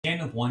tan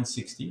of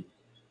 160,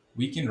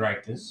 we can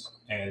write this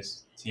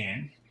as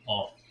tan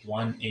of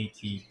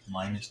 180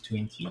 minus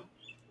 20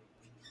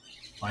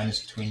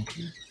 minus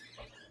 20.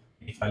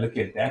 If I look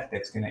at that,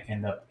 that's going to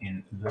end up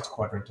in this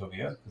quadrant over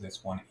here, because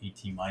that's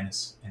 180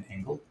 minus an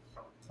angle,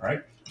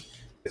 right?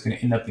 It's going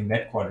to end up in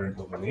that quadrant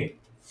over there.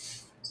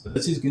 So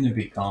this is going to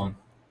become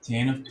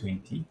tan of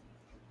 20.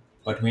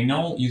 But we're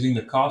now using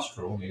the cast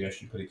rule. Maybe I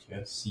should put it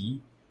here.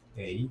 C,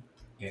 A,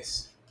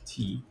 S,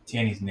 T.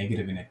 Tan is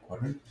negative in that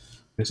quadrant.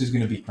 This is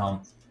going to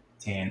become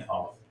tan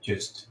of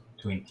just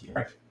 20,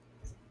 right?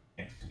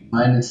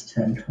 Minus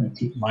 10,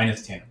 20.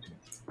 Minus 10 of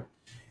 20.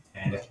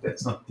 And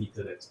that's not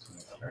theta, that's 20,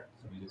 right?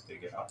 So let me just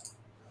take it out.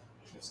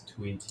 That's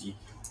 20,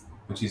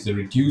 which is the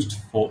reduced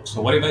form.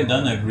 So what have I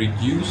done? I've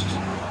reduced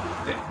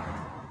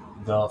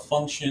the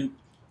function,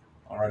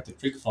 all right, the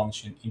trig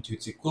function into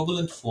its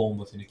equivalent form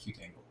with an acute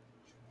angle.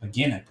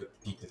 Again, I put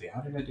theta there.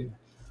 How did I do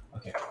that?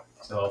 Okay,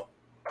 so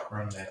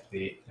from that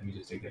there, let me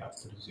just take it out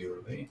to the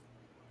 0 there.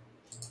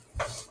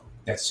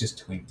 That's just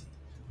 20.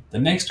 The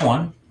next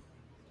one,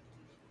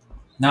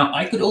 now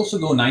I could also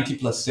go 90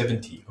 plus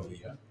 70 over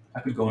here. I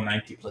could go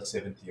 90 plus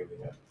 70 over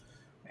here.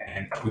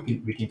 And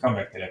we can come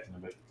back to that in a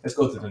bit. Let's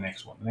go to the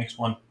next one. The next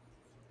one,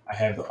 I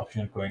have the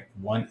option of going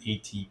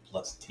 180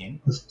 plus 10.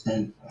 Plus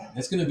 10.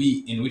 That's going to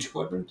be in which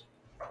quadrant?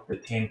 The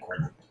 10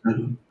 quadrant.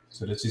 Mhm.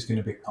 So this is going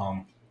to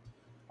become,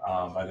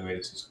 by the way,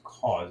 this is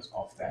cos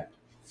of that.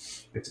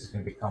 This is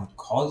going to become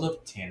cos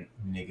of 10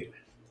 negative.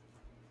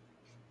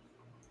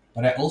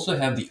 But I also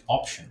have the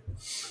option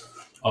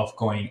of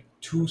going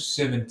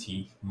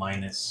 270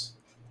 minus,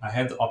 I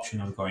have the option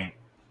of going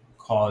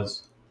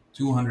cos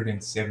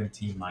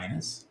 270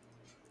 minus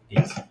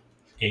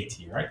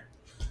 80, right?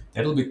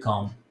 That'll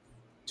become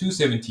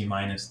 270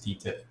 minus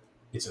theta.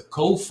 It's a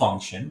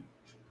co-function,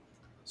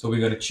 so we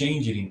got to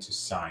change it into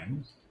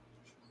sine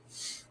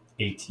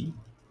 80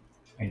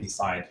 and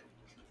decide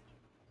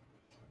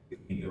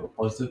negative or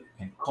positive.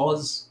 And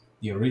cos,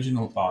 the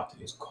original part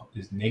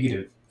is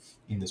negative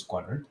in this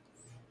quadrant,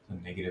 so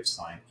negative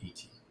sine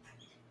 80.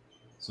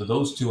 So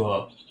those two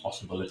are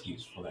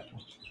possibilities for that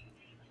one.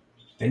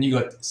 Then you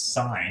got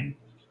sine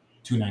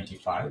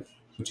 295,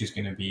 which is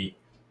going to be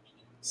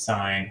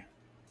sine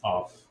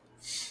of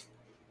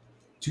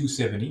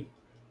 270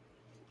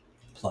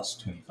 plus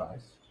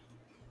 25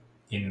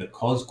 in the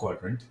cos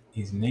quadrant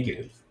is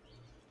negative,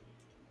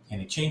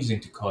 and it changes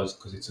into cos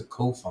because it's a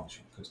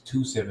co-function, because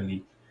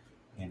 270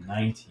 and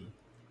 90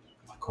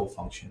 are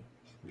co-function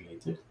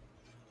related.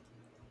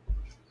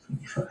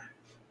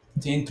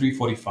 Tan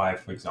 345,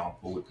 for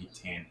example, would be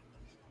tan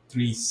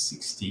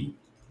 360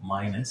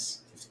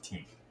 minus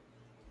 15.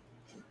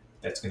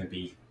 That's going to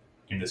be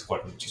in this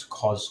quadrant, which is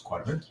cos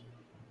quadrant.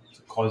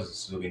 So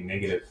cos will be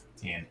negative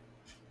tan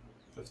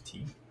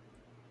 15.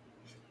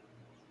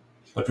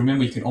 But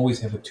remember, you can always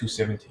have a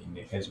 270 in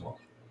there as well.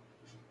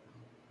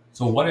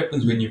 So what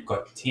happens when you've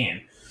got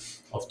tan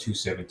of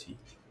 270?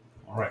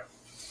 All right,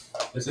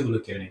 let's have a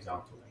look at an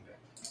example like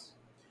that.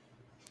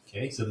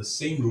 Okay, so the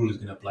same rule is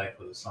going to apply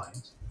for the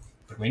sines.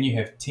 But when you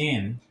have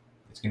tan,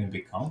 it's going to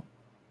become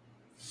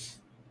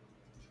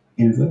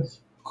Inverse.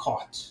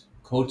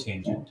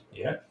 cotangent,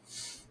 yeah?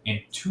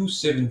 And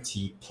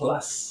 270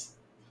 plus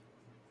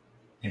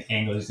an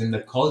angle is in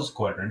the cos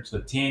quadrant, so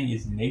tan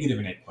is negative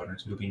in that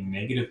quadrant, so it'll be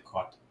negative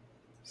cot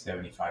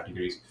 75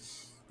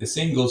 degrees. The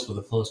same goes for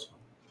the first one.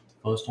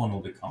 The first one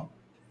will become,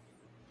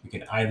 you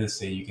can either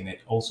say, you can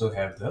also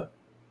have the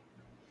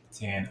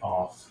tan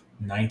of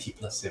 90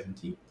 plus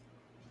 70,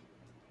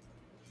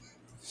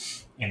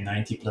 and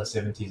 90 plus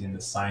 70 is in the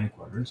sine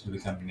quadrant, so it'll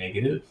become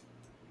negative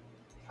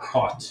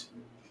cot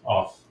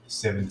of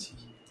 70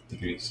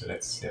 degrees, so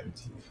that's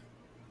 70.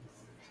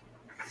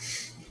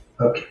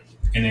 Okay.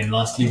 And then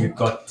lastly, we've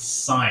got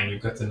sine.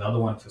 We've got another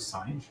one for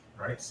sine,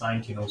 right?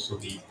 Sine can also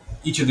be,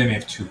 each of them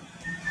have two.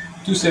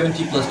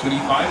 270 plus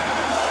 25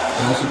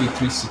 can also be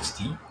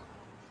 360.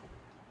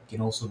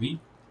 Can also be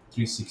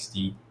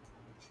 360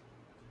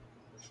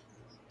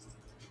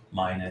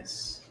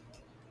 minus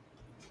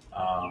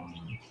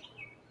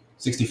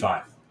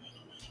 65.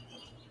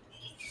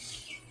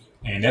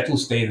 And that will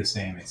stay the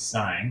same as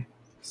sine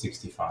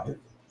 65.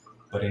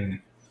 But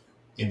in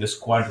this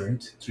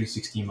quadrant,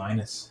 360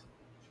 minus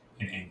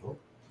an angle,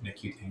 an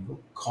acute angle,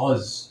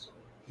 cos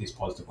is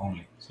positive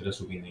only. So this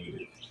will be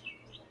negative.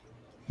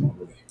 All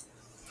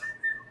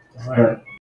right.